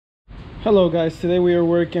Hello guys, today we are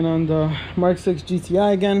working on the Mk6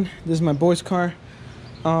 GTI again. This is my boy's car.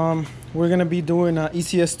 We're gonna be doing a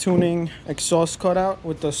ECS tuning exhaust cutout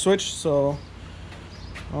with the switch. So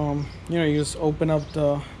you know, you just open up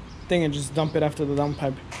the thing and just dump it after the dump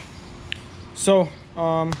pipe. So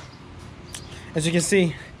as you can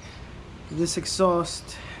see, this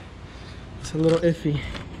exhaust is a little iffy.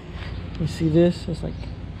 You see this? It's like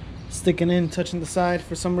sticking in, touching the side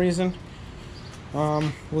for some reason.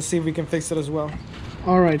 We'll see if we can fix it as well.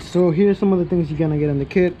 Alright, so here's some of the things you're gonna get in the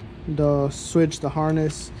kit: the switch, the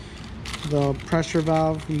harness, the pressure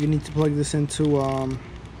valve. You need to plug this into well,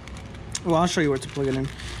 I'll show you where to plug it in.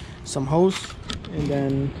 Some hose, and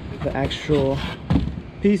then the actual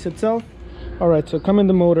piece itself. Alright, so come in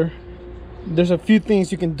the motor. There's a few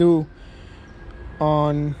things you can do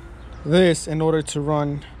on this in order to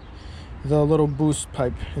run the little boost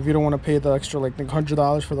pipe. If you don't want to pay the extra like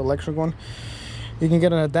 $100 for the electric one, you can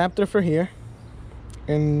get an adapter for here,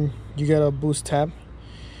 and you get a boost tab.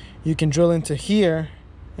 You can drill into here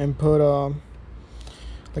and put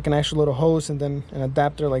like an actual little hose and then an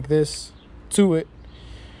adapter like this to it,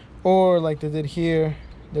 or like they did here,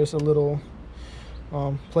 there's a little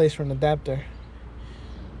place for an adapter.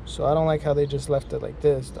 So I don't like how they just left it like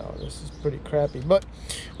this though. This is pretty crappy, but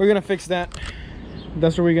we're gonna fix that.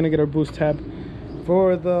 That's where we're gonna get our boost tab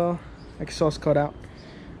for the exhaust cutout.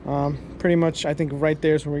 Pretty much I think right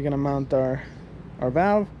there is where we're gonna mount our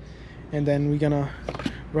valve, and then we're gonna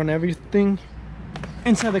run everything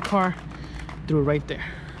inside the car through right there.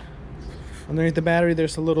 Underneath the battery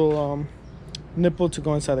there's a little nipple to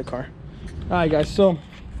go inside the car. All right guys, so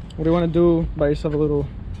what do you want to do? Buy yourself a little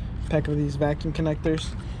pack of these vacuum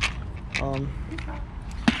connectors.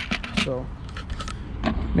 So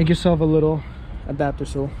make yourself a little adapter.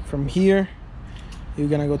 So from here you're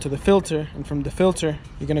gonna go to the filter, and from the filter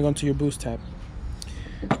you're gonna go into your boost tab.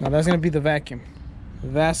 Now that's gonna be the vacuum.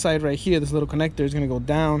 That side right here, this little connector, is gonna go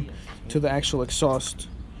down to the actual exhaust.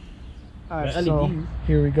 Alright, so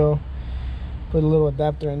here we go. Put a little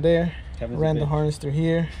adapter in there. Ran the harness through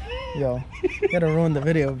here. Yo, you gotta ruin the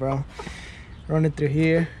video, bro. Run it through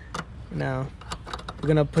here. Now we're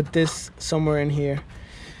gonna put this somewhere in here,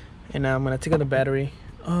 and now I'm gonna take out the battery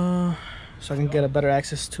so I can get a better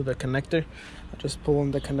access to the connector. I'll just pull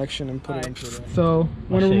in the connection and put it into there. So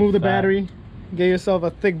want to remove the battery, get yourself a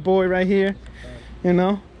thick boy right here, you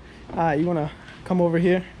know. You want to come over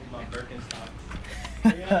here.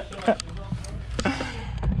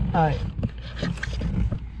 Alright,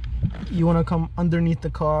 you want to come underneath the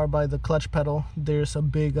car by the clutch pedal. There's a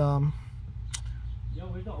big Yo,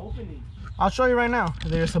 where's the opening? I'll show you right now.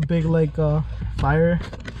 There's a big like fire,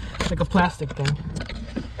 like a plastic thing.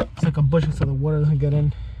 It's like a bushing so the water doesn't get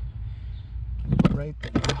in.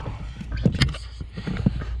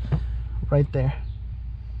 Right there.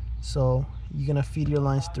 So you're gonna feed your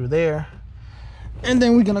lines through there, and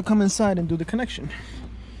then we're gonna come inside and do the connection.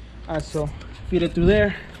 Alright, so feed it through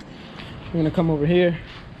there. We're gonna come over here,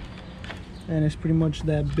 and it's pretty much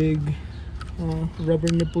that big rubber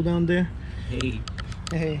nipple down there. Hey.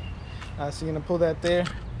 So you're gonna pull that there,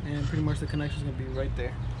 and pretty much the connection's gonna be right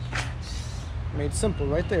there. Made simple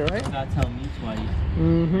right there, right? You gotta tell me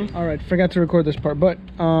twice. All right, forgot to record this part, but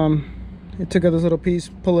it took out this little piece,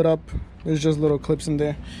 pull it up. There's just little clips in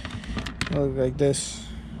there. Look like this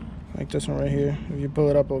one right here. If you pull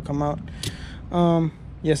it up, it'll come out.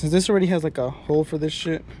 Yeah, since this already has like a hole for this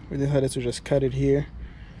shit, we decided to just cut it here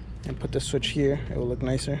and put the switch here. It will look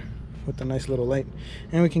nicer with a nice little light,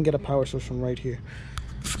 and we can get a power source from right here.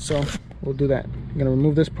 So we'll do that. I'm gonna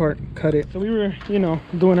remove this part, cut it. So we were, you know,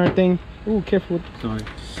 doing our thing. Ooh, careful. Sorry.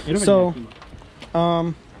 So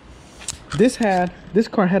this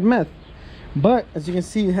car had meth, but as you can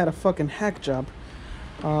see, it had a fucking hack job.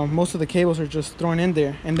 Most of the cables are just thrown in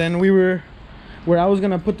there, and then we were where I was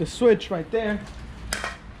gonna put the switch right there.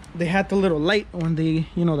 They had the little light when the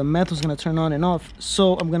meth was gonna turn on and off.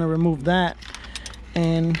 So I'm gonna remove that,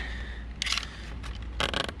 and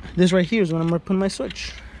this right here is when I'm gonna put my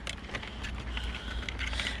switch.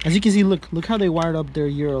 As you can see, look how they wired up their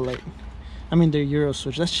Euro light. I mean their Euro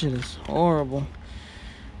switch. That shit is horrible.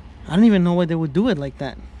 I don't even know why they would do it like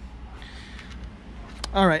that.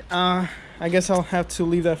 Alright, I guess I'll have to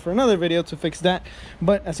leave that for another video to fix that.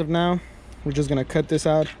 But as of now, we're just gonna cut this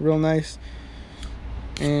out real nice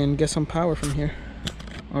and get some power from here.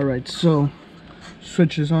 Alright, so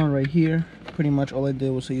switch is on right here. Pretty much all I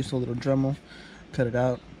did was I used a little Dremel, cut it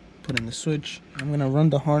out, put in the switch. I'm gonna run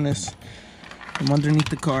the harness from underneath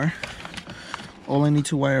the car. All I need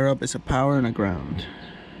to wire up is a power and a ground.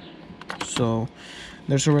 So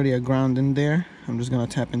there's already a ground in there. I'm just gonna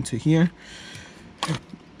tap into here.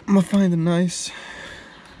 I'm gonna find a nice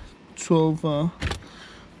 12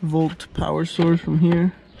 volt power source from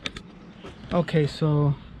here. Okay,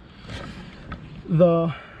 so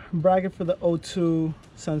the bracket for the O2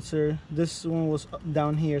 sensor, this one was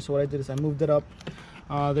down here, so what I did is I moved it up.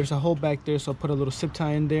 There's a hole back there, so I put a little zip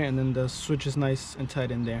tie in there, and then the switch is nice and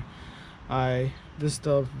tight in there. This is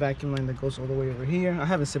the vacuum line that goes all the way over here. I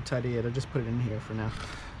haven't zip tied it yet, I just put it in here for now.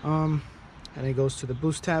 And it goes to the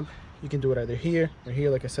boost tab. You can do it either here or here,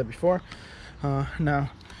 like I said before. Now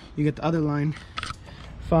you get the other line,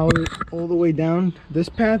 follow it all the way down this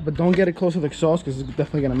path, but don't get it close to the exhaust because it's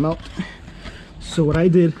definitely gonna melt. So what I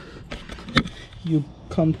did, you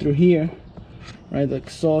come through here, right? The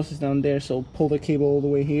exhaust is down there, so pull the cable all the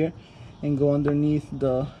way here and go underneath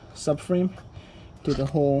the subframe to the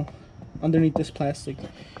hole underneath this plastic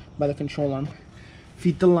by the control arm.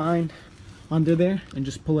 Feed the line under there and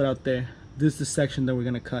just pull it out there. This is the section that we're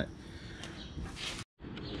gonna cut.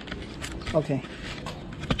 Okay,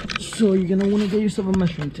 so you're gonna want to get yourself a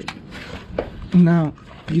measuring tape. Now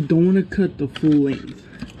you don't want to cut the full length,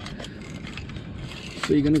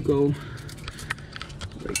 so you're gonna go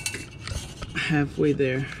like halfway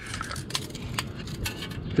there,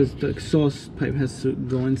 because the exhaust pipe has to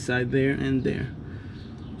go inside there and there.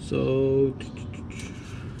 So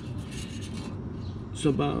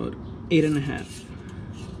about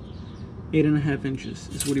 8.5 inches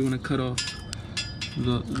is what you want to cut off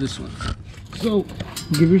this one. So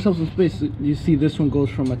give yourself some space. You see this one goes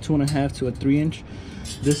from a 2.5 to a 3 inch.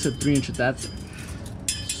 This is a 3 inch adapter.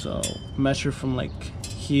 So measure from like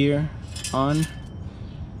here on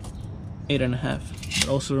 8.5. But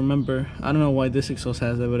also remember, I don't know why this exhaust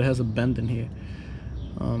has that, but it has a bend in here.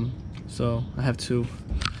 So I have to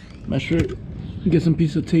measure it, get some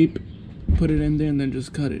piece of tape, put it in there, and then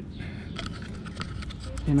just cut it.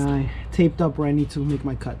 And I taped up where I need to make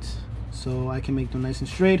my cuts, so I can make them nice and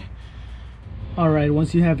straight. Alright,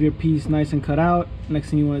 once you have your piece nice and cut out,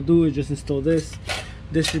 next thing you want to do is just install this.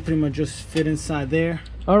 This should pretty much just fit inside there.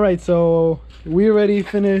 Alright, so we already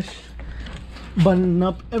finished buttoning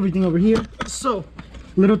up everything over here. So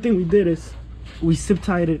little thing we did is we zip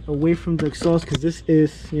tied it away from the exhaust, because this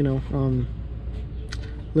is, you know,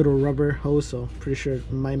 little rubber hose, so pretty sure it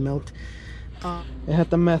might melt. It had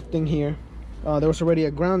the meth thing here. There was already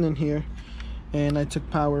a ground in here, and I took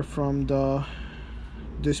power from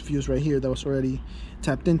this fuse right here that was already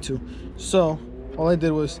tapped into. So all I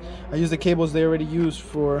did was I used the cables they already used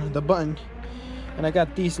for the button, and I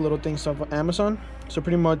got these little things off of Amazon. So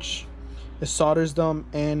pretty much it solders them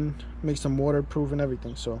and makes them waterproof and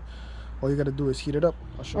everything. So all you gotta do is heat it up.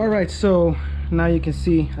 I'll show you. All right, so now you can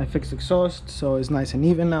see I fixed exhaust, so it's nice and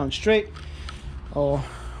even now and straight. Oh,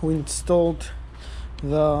 we installed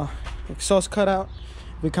the exhaust cutout.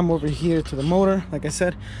 We come over here to the motor. Like I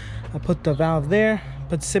said, I put the valve there,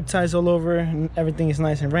 put zip ties all over, and everything is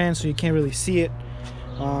nice and ran, so you can't really see it.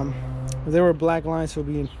 If there were black lines, it would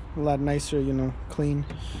be a lot nicer, you know, clean.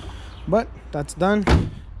 But that's done.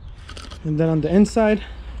 And then on the inside,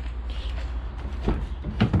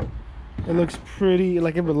 it looks pretty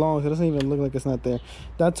like it belongs. It doesn't even look like it's not there.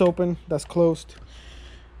 That's open, that's closed,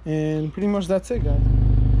 and pretty much that's it, guys.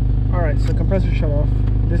 All right, so compressor shut off.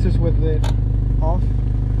 This is with it off,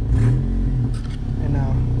 and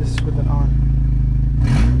now this is with it on.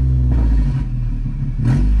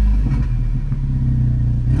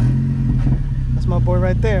 That's my boy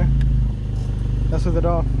right there. That's with it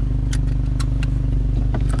off. I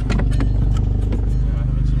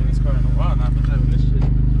haven't driven this car in a while now. I've been driving this shit.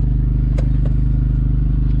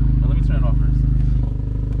 Well, let me turn it off first.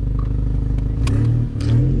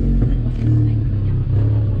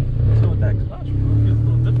 So with that clutch, bro, it feels a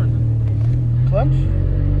little different than Clutch?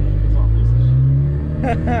 it's all loose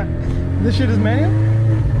and shit. This shit is manual?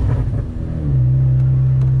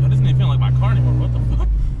 It doesn't even feel like my car anymore. What the fuck?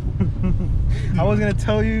 I was gonna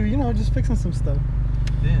tell you, you know, just fixing some stuff.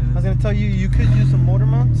 Yeah, I was gonna tell you, you could use some motor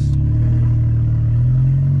mounts.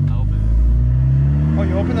 I open Oh,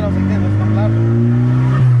 you opened it? I was like, damn, that's not loud.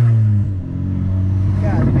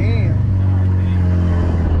 God damn.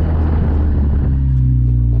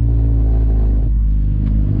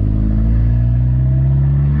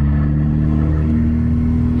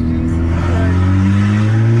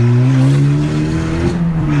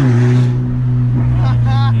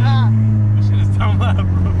 This shit is dumb loud,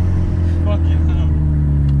 bro. Fucking hell.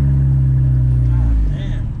 God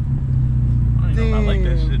damn. I don't even know if I like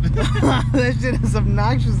that shit. That shit is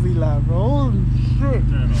obnoxiously loud, bro. Holy shit.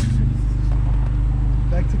 Turn it off.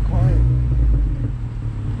 Back to quiet.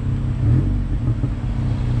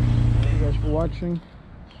 Thank you guys for watching.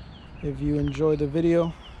 If you enjoyed the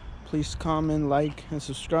video, please comment, like, and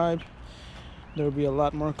subscribe. There will be a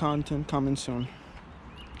lot more content coming soon.